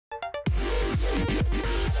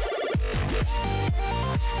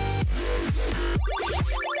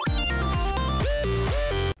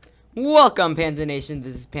Welcome, Panda Nation.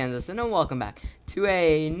 This is Pandas, and welcome back to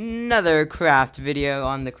another craft video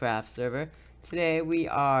on the craft server. Today we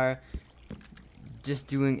are just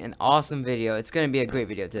doing an awesome video. It's gonna be a great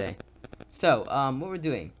video today. So, what we're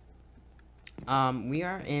doing? We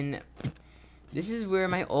are in. This is where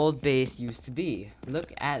my old base used to be.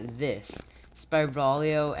 Look at this,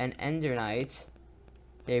 Spiralio and Enderite.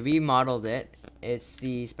 They remodeled it. It's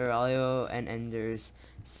the Spiralio and Ender's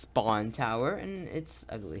spawn tower, and it's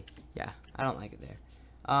ugly. Yeah, I don't like it there.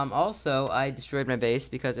 Also, I destroyed my base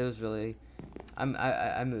because it was really.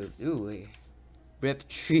 I moved. Ooh, rip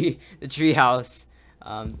tree. The tree house.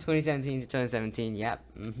 2017 to 2017. Yep.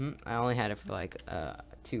 I only had it for like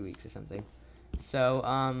 2 weeks or something. So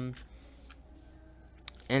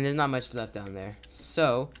and there's not much left down there.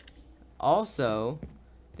 So, also,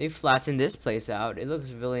 they flattened this place out. It looks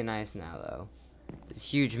really nice now, though. There's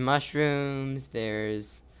huge mushrooms.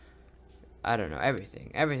 There's, I don't know,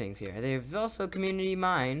 everything. Everything's here. There's also community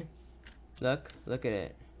mine. Look at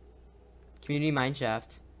it. Community mine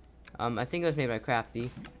shaft. I think it was made by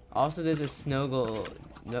Crafty. Also, there's a snow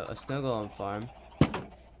golem farm.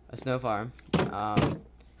 A snow farm. And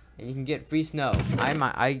you can get free snow.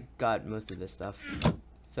 I got most of this stuff.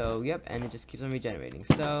 So, yep, and it just keeps on regenerating.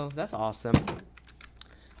 So, that's awesome.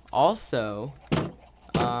 Also,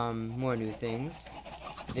 more new things.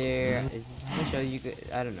 There is, I'm gonna show you.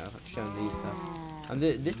 I don't know if I've shown these stuff.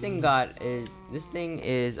 This thing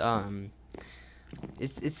is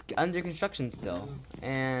it's under construction still,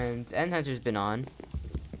 and End Hunter's been on,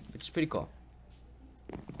 which is pretty cool.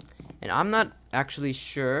 And I'm not actually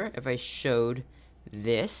sure if I showed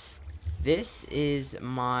this. This is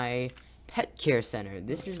my pet care center.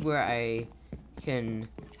 This is where I can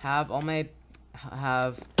have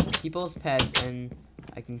people's pets, and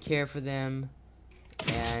I can care for them.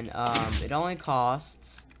 And it only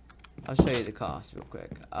costs, I'll show you the cost real quick.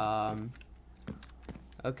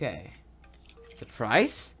 Okay, the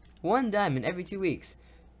price, 1 diamond every 2 weeks.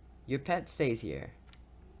 Your pet stays here,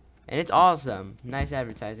 and it's awesome. Nice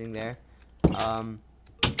advertising there.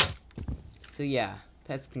 So yeah,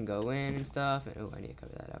 pets can go in and stuff. And, oh, I need to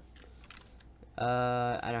cover that up.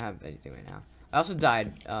 I don't have anything right now. I also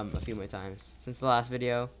died a few more times since the last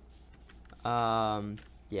video.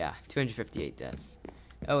 Yeah, 258 deaths.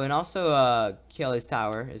 Oh, and also, Kelly's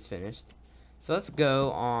tower is finished. So let's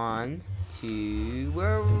go on to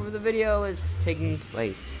where the video is taking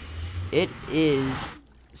place. It is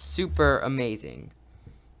super amazing.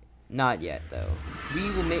 Not yet, though.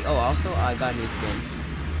 We will make. Oh, also, I got a new skin.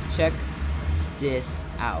 Check this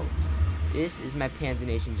out. This is my Panda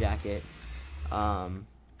Nation jacket.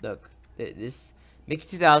 Look, this Mickey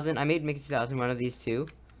 2000. I made Mickey 2000 one of these two,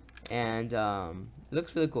 and it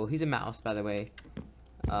looks really cool. He's a mouse, by the way,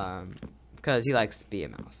 because he likes to be a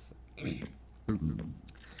mouse.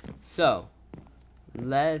 So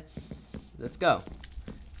let's go.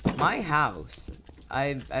 My house.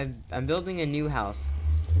 I'm building a new house,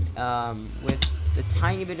 with a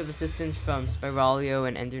tiny bit of assistance from Spiralio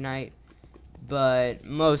and Enderite, but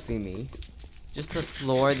mostly me. Just the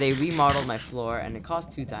floor. They remodeled my floor, and it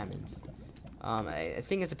cost 2 diamonds. I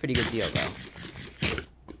think it's a pretty good deal,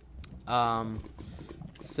 though.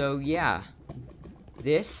 So yeah,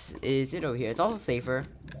 this is it over here. It's also safer,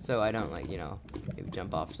 so I don't, like, you know, maybe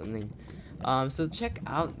jump off or something. So check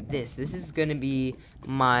out this. This is gonna be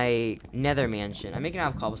my Nether mansion. I'm making it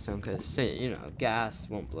out of cobblestone because, you know, gas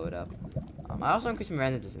won't blow it up. I also increased my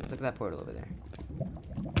random distance. Look at that portal over there.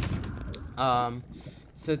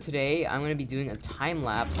 So today I'm gonna be doing a time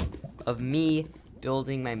lapse of me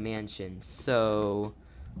building my mansion. So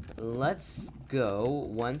let's go.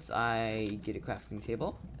 Once I get a crafting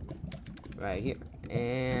table right here,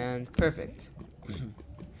 and perfect.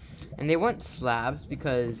 And they want slabs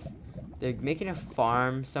because they're making a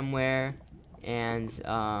farm somewhere, and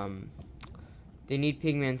they need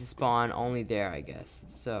pigmen to spawn only there, I guess.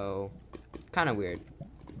 So kind of weird.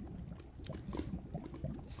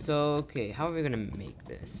 So okay, how are we gonna make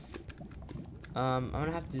this? I'm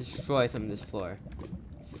gonna have to destroy some of this floor.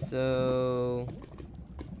 So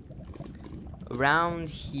around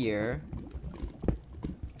here,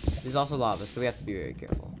 there's also lava, so we have to be very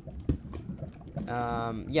careful.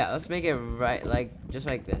 Yeah, let's make it right, like, just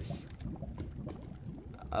like this.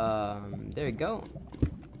 There we go.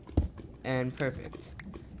 And perfect.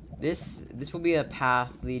 This will be a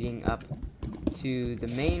path leading up to the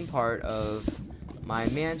main part of my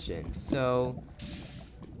mansion. So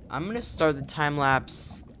I'm gonna start the time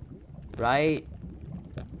lapse right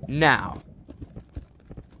now.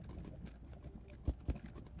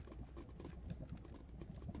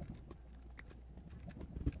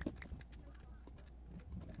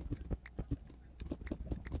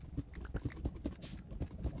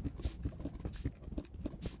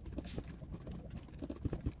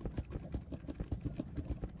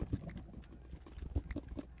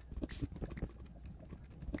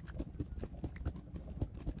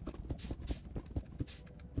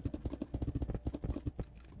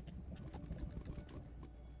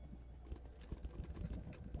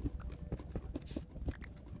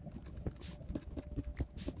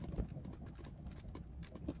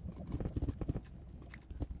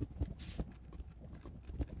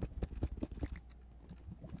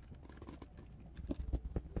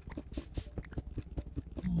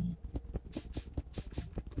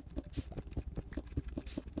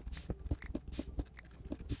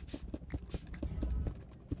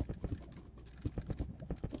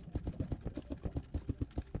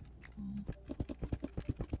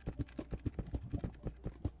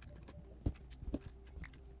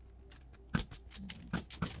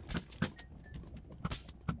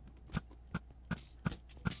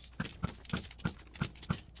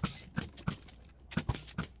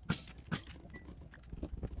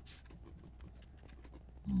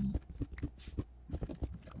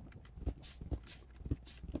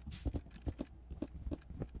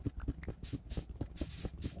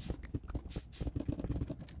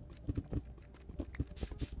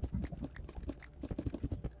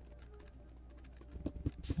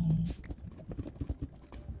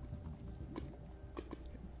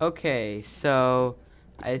 Okay, so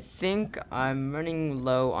I think I'm running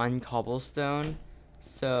low on cobblestone,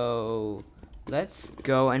 so let's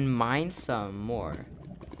go and mine some more.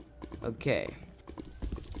 Okay,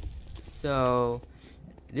 so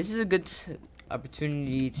this is a good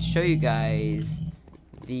opportunity to show you guys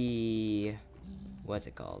the what's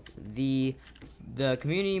it called, the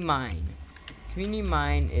community mine. Community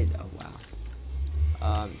mine is, oh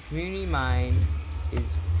wow, community mine is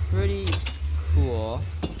pretty cool.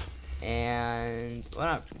 And well,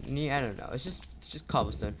 I don't know. It's just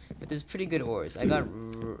cobblestone, but there's pretty good ores. I got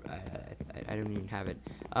I don't even have it.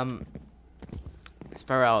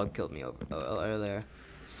 Spiral killed me earlier.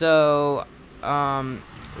 So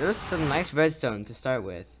there's some nice redstone to start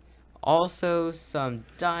with. Also some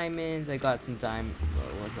diamonds. I got some diamond. Well,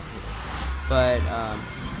 it was not here, but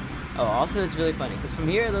oh, also it's really funny because from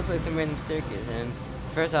here it looks like some random staircase, and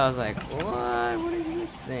first I was like, what is this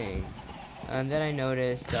thing? And then I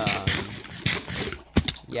noticed,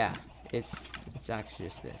 yeah, it's actually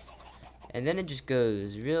just this. And then it just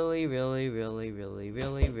goes really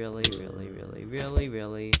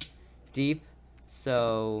deep.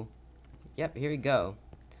 So, yep, here we go.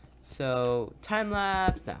 So, time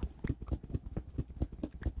lapse now.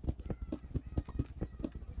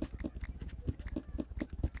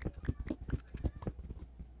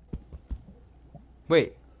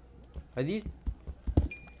 Wait, are these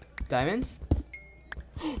diamonds?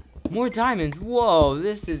 More diamonds! Whoa,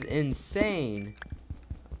 this is insane.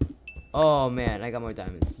 Oh man, I got more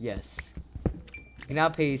diamonds. Yes. I can now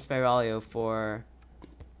pay Spiralio for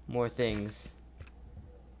more things.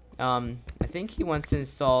 I think he wants to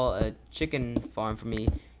install a chicken farm for me.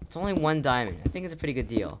 It's only 1 diamond. I think it's a pretty good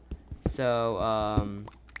deal. So,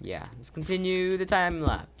 yeah. Let's continue the time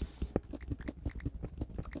lapse.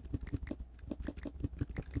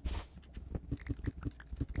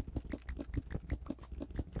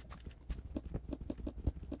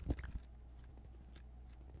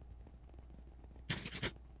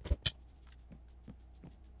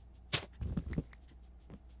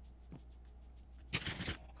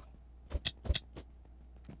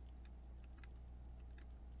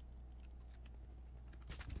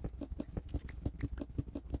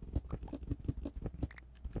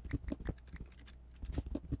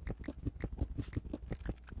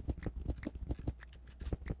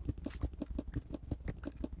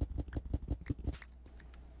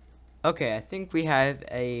 Okay, I think we have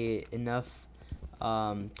enough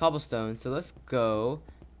cobblestone, so let's go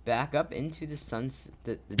back up into the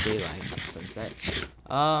the daylight, not sunset.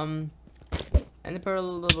 And the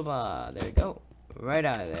pearl, blah, blah, blah. There we go. Right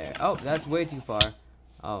out of there. Oh, that's way too far.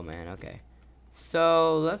 Oh man, okay.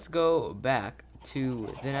 So let's go back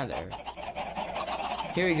to the Nether.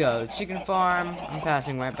 Here we go, chicken farm. I'm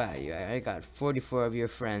passing right by you. I got 44 of your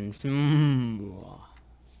friends.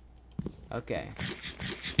 Okay.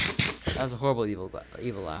 That was a horrible evil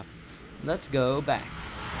laugh. Let's go back.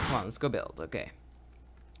 Come on, let's go build. Okay.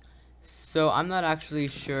 So I'm not actually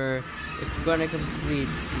sure if we're gonna complete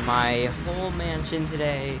my whole mansion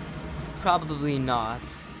today. Probably not.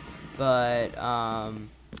 But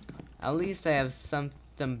at least I have some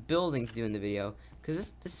building to do in the video.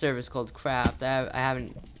 Cause this server is called Craft. I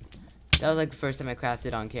haven't. That was like the first time I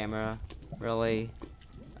crafted on camera. Really.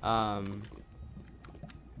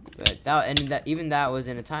 But even that was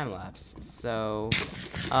in a time lapse. So,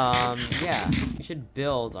 yeah, you should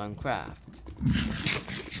build on Craft.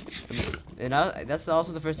 And that's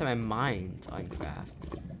also the first time I mined on Craft.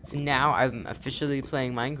 So now I'm officially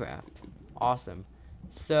playing Minecraft. Awesome.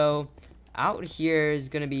 So, out here is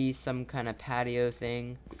gonna be some kind of patio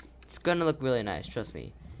thing. It's gonna look really nice, trust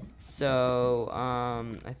me. So,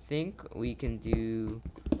 I think we can do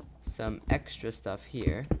some extra stuff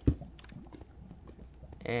here.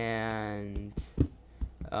 And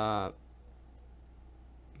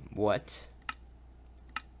what?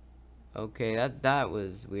 Okay, that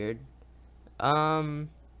was weird. Hello?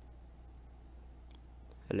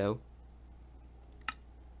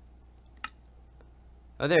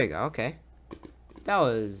 Oh, there you go. Okay. That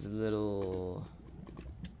was a little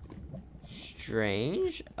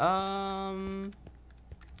strange.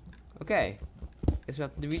 Okay. Guess we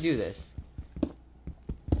have to redo this.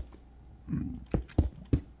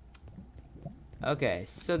 Okay,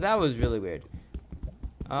 so that was really weird.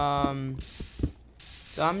 So I'm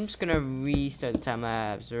just gonna restart the time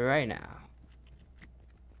lapse right now.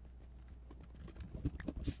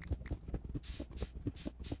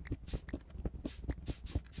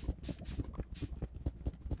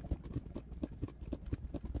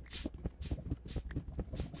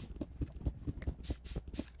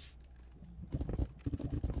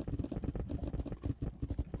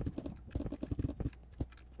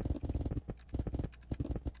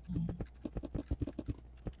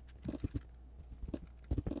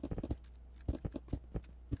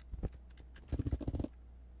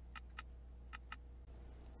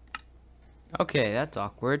 Okay, that's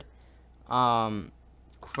awkward.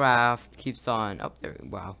 Craft keeps on. Oh, there.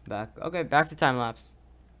 Wow, back. Okay, back to time lapse.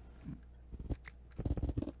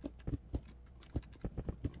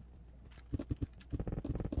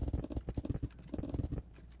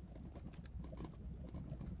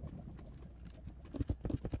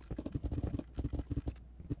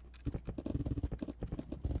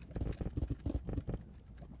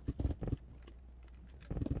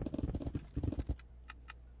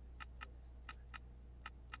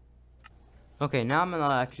 Okay, now I'm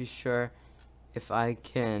not actually sure if I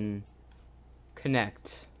can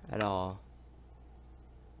connect at all.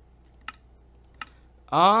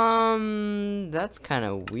 That's kind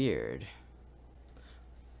of weird.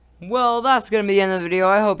 Well, that's gonna be the end of the video.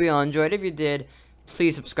 I hope you all enjoyed. If you did,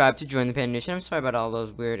 please subscribe to join the Panda Nation. I'm sorry about all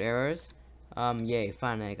those weird errors. Yay,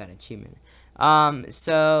 finally I got an achievement.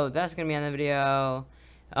 So that's gonna be the end of the video.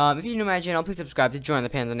 If you're new to my channel, please subscribe to join the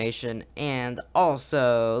Panda Nation, and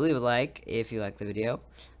also leave a like if you like the video.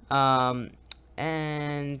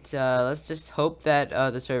 Let's just hope that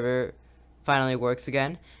the server finally works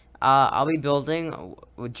again. I'll be building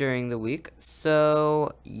during the week,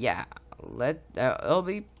 so yeah, it'll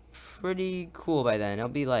be pretty cool by then. It'll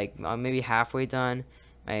be like maybe halfway done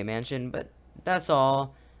my mansion, but that's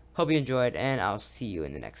all. Hope you enjoyed, and I'll see you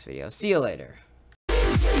in the next video. See you later.